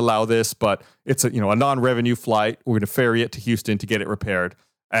 normally you wouldn't allow this, but it's a non-revenue flight. We're going to ferry it to Houston to get it repaired,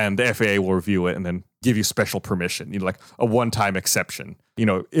 and the FAA will review it and then give you special permission, like a one-time exception,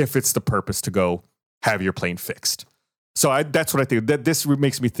 if it's the purpose to go have your plane fixed. So that's what I think. That this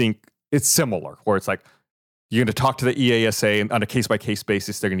makes me think it's similar, where it's like you're going to talk to the EASA, and on a case-by-case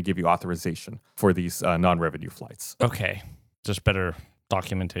basis, they're going to give you authorization for these non-revenue flights. Okay, just better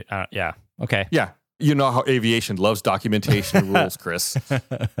documentation. Yeah. Okay. Yeah. You know how aviation loves documentation rules, Chris.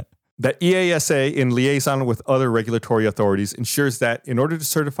 The EASA, in liaison with other regulatory authorities, ensures that in order to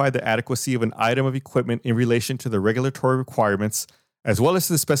certify the adequacy of an item of equipment in relation to the regulatory requirements, as well as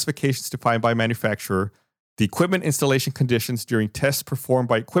to the specifications defined by manufacturer, the equipment installation conditions during tests performed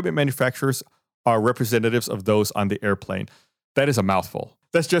by equipment manufacturers are representatives of those on the airplane. That is a mouthful.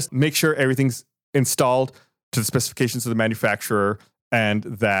 That's just make sure everything's installed to the specifications of the manufacturer and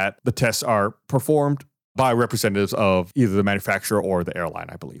that the tests are performed by representatives of either the manufacturer or the airline,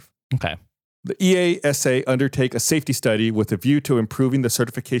 I believe. Okay. The EASA undertake a safety study with a view to improving the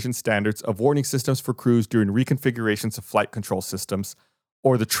certification standards of warning systems for crews during reconfigurations of flight control systems,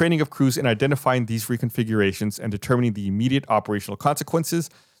 or the training of crews in identifying these reconfigurations and determining the immediate operational consequences.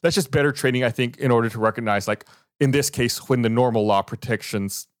 That's just better training, I think, in order to recognize, like in this case, when the normal law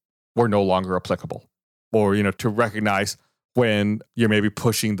protections were no longer applicable, or, to recognize when you're maybe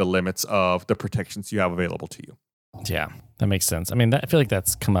pushing the limits of the protections you have available to you. Yeah, that makes sense. I mean, I feel like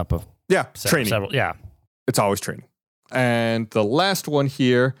that's come up of training. Yeah. It's always training. And the last one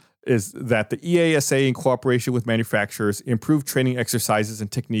here is that the EASA, in cooperation with manufacturers, improve training exercises and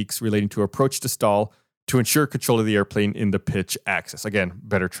techniques relating to approach to stall to ensure control of the airplane in the pitch axis. Again,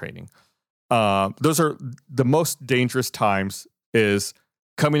 better training. Those are the most dangerous times is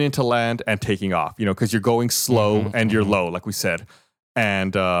coming into land and taking off, because you're going slow and you're low, like we said.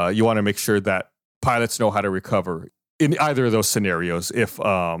 And you want to make sure that pilots know how to recover in either of those scenarios if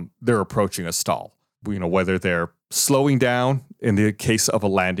they're approaching a stall, whether they're slowing down in the case of a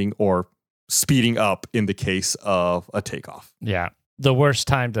landing or speeding up in the case of a takeoff. Yeah. The worst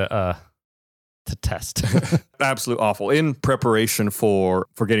time to test. Absolutely awful. In preparation for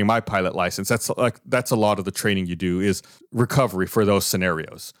getting my pilot license, that's a lot of the training you do is recovery for those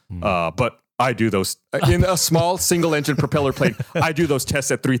scenarios. But I do those in a small single engine propeller plane. I do those tests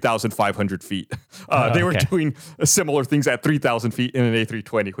at 3,500 feet. They were doing similar things at 3,000 feet in an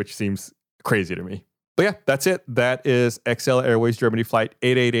A320, which seems crazy to me. But yeah, that's it. That is XL Airways Germany Flight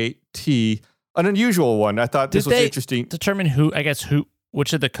 888T. An unusual one. I thought this was interesting. Determine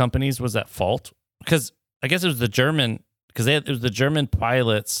which of the companies was at fault? Because I guess it was the German, it was the German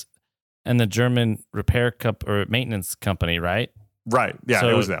pilots and the German repair or maintenance company, right? Right. Yeah,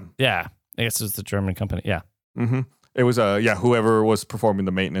 it was them. Yeah. I guess it was the German company. Yeah. Mm-hmm. It was whoever was performing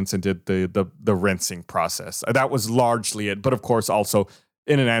the maintenance and did the rinsing process. That was largely it. But of course, also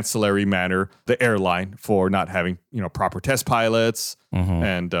in an ancillary manner, the airline for not having proper test pilots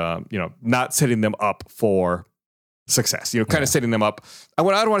and not setting them up for success. Kind of setting them up. I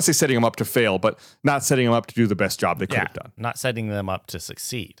don't want to say setting them up to fail, but not setting them up to do the best job they could have done. Not setting them up to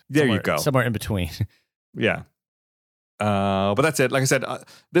succeed. There you go. Somewhere in between. Yeah. But that's it. Like I said,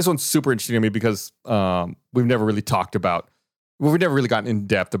 this one's super interesting to me because we've never really gotten in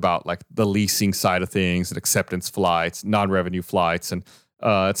depth about like the leasing side of things and acceptance flights, non-revenue flights. And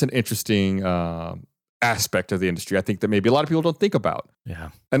it's an interesting aspect of the industry, I think, that maybe a lot of people don't think about. Yeah.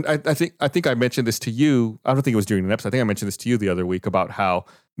 And I think I mentioned this to you. I don't think it was during an episode. I think I mentioned this to you the other week about how,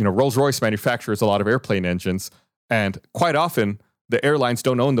 Rolls-Royce manufactures a lot of airplane engines, and quite often the airlines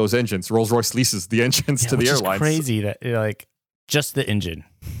don't own those engines. Rolls-Royce leases the engines to the airlines. It's crazy that just the engine.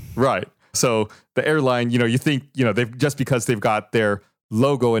 Right. So the airline, you think, they've just because they've got their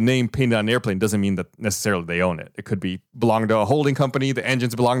logo and name painted on an airplane doesn't mean that necessarily they own it. It could be belong to a holding company. The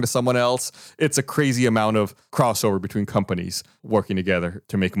engines belong to someone else. It's a crazy amount of crossover between companies working together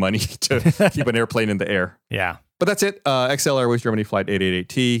to make money to keep an airplane in the air. Yeah. But that's it. XL Airways Germany Flight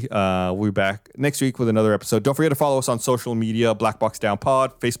 888T. We'll be back next week with another episode. Don't forget to follow us on social media, Black Box Down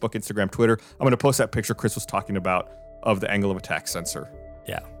Pod, Facebook, Instagram, Twitter. I'm going to post that picture Chris was talking about of the angle of attack sensor.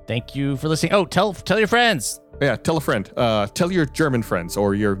 Yeah. Thank you for listening. Oh, tell your friends. Yeah, tell a friend. Tell your German friends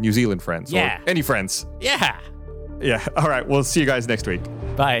or your New Zealand friends or any friends. Yeah. Yeah. All right. We'll see you guys next week.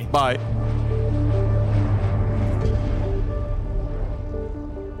 Bye. Bye.